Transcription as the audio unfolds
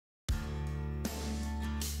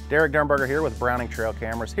Derek Dernberger here with Browning Trail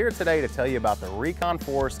Cameras, here today to tell you about the Recon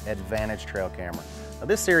Force Advantage trail camera. Now,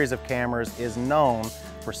 this series of cameras is known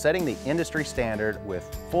for setting the industry standard with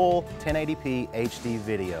full 1080p HD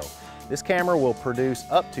video. This camera will produce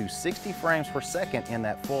up to 60 frames per second in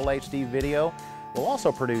that full HD video. Will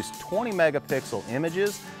also produce 20 megapixel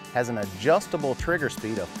images, has an adjustable trigger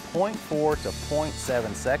speed of 0.4 to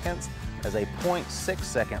 0.7 seconds, has a 0.6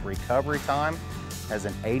 second recovery time, has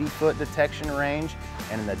an 80-foot detection range,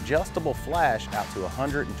 and an adjustable flash out to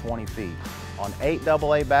 120 feet. On 8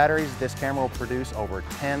 AA batteries, this camera will produce over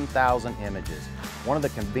 10,000 images. One of the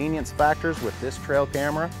convenience factors with this trail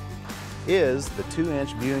camera is the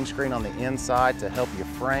 2-inch viewing screen on the inside to help you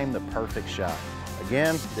frame the perfect shot.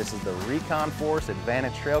 Again, this is the Recon Force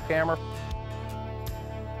Advantage trail camera